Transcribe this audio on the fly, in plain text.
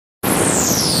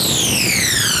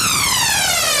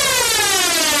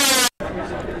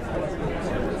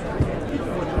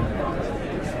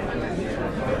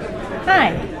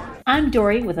I'm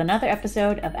Dory with another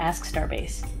episode of Ask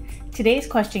Starbase. Today's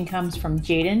question comes from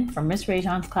Jaden from Miss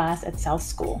Rajon's class at South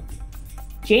School.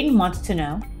 Jaden wants to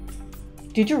know,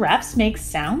 do giraffes make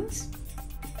sounds?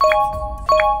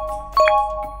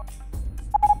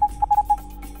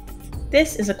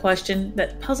 This is a question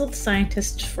that puzzled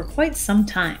scientists for quite some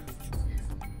time.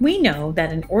 We know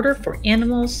that in order for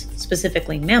animals,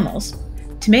 specifically mammals,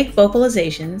 to make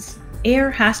vocalizations,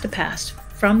 air has to pass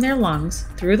from their lungs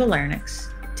through the larynx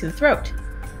to the throat.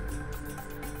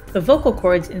 The vocal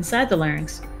cords inside the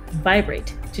larynx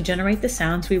vibrate to generate the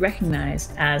sounds we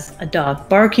recognize as a dog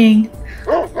barking,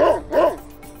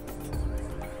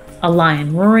 a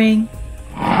lion roaring,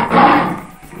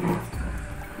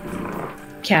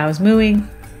 cows mooing,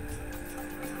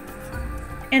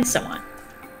 and so on.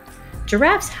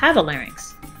 Giraffes have a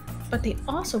larynx, but they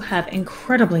also have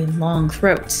incredibly long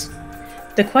throats.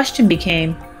 The question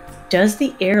became, does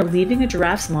the air leaving a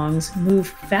giraffe's lungs move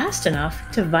fast enough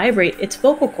to vibrate its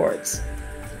vocal cords?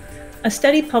 A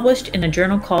study published in a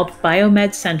journal called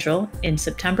Biomed Central in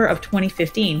September of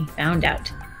 2015 found out.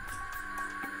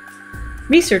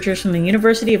 Researchers from the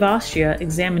University of Austria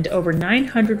examined over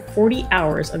 940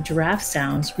 hours of giraffe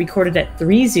sounds recorded at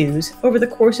 3 zoos over the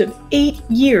course of 8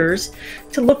 years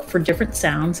to look for different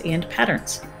sounds and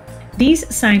patterns.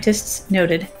 These scientists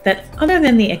noted that other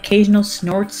than the occasional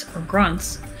snorts or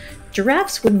grunts,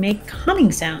 giraffes would make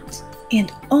humming sounds,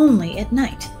 and only at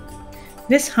night.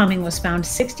 This humming was found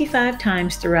 65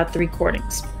 times throughout the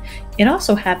recordings. It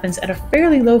also happens at a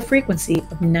fairly low frequency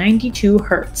of 92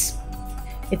 Hz.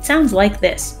 It sounds like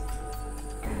this.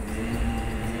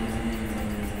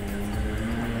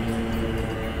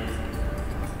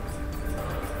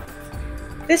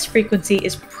 This frequency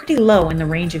is pretty low in the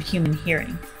range of human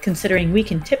hearing, considering we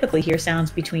can typically hear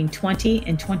sounds between 20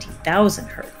 and 20,000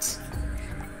 Hz.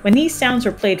 When these sounds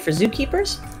were played for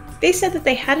zookeepers, they said that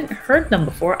they hadn't heard them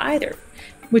before either,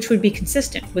 which would be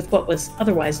consistent with what was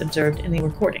otherwise observed in the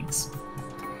recordings.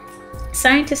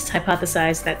 Scientists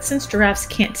hypothesized that since giraffes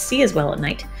can't see as well at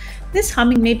night, this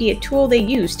humming may be a tool they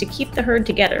use to keep the herd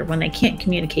together when they can't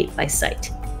communicate by sight.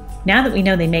 Now that we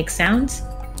know they make sounds,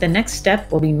 the next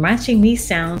step will be matching these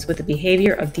sounds with the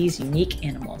behavior of these unique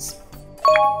animals.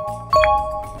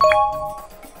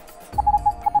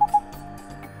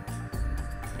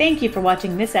 Thank you for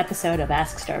watching this episode of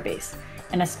Ask Starbase,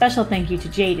 and a special thank you to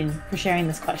Jaden for sharing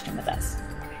this question with us.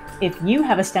 If you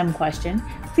have a STEM question,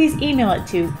 please email it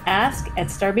to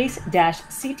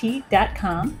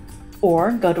ask@starbase-ct.com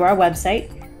or go to our website,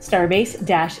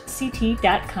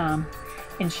 starbase-ct.com,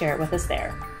 and share it with us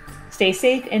there. Stay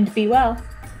safe and be well.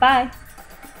 Bye.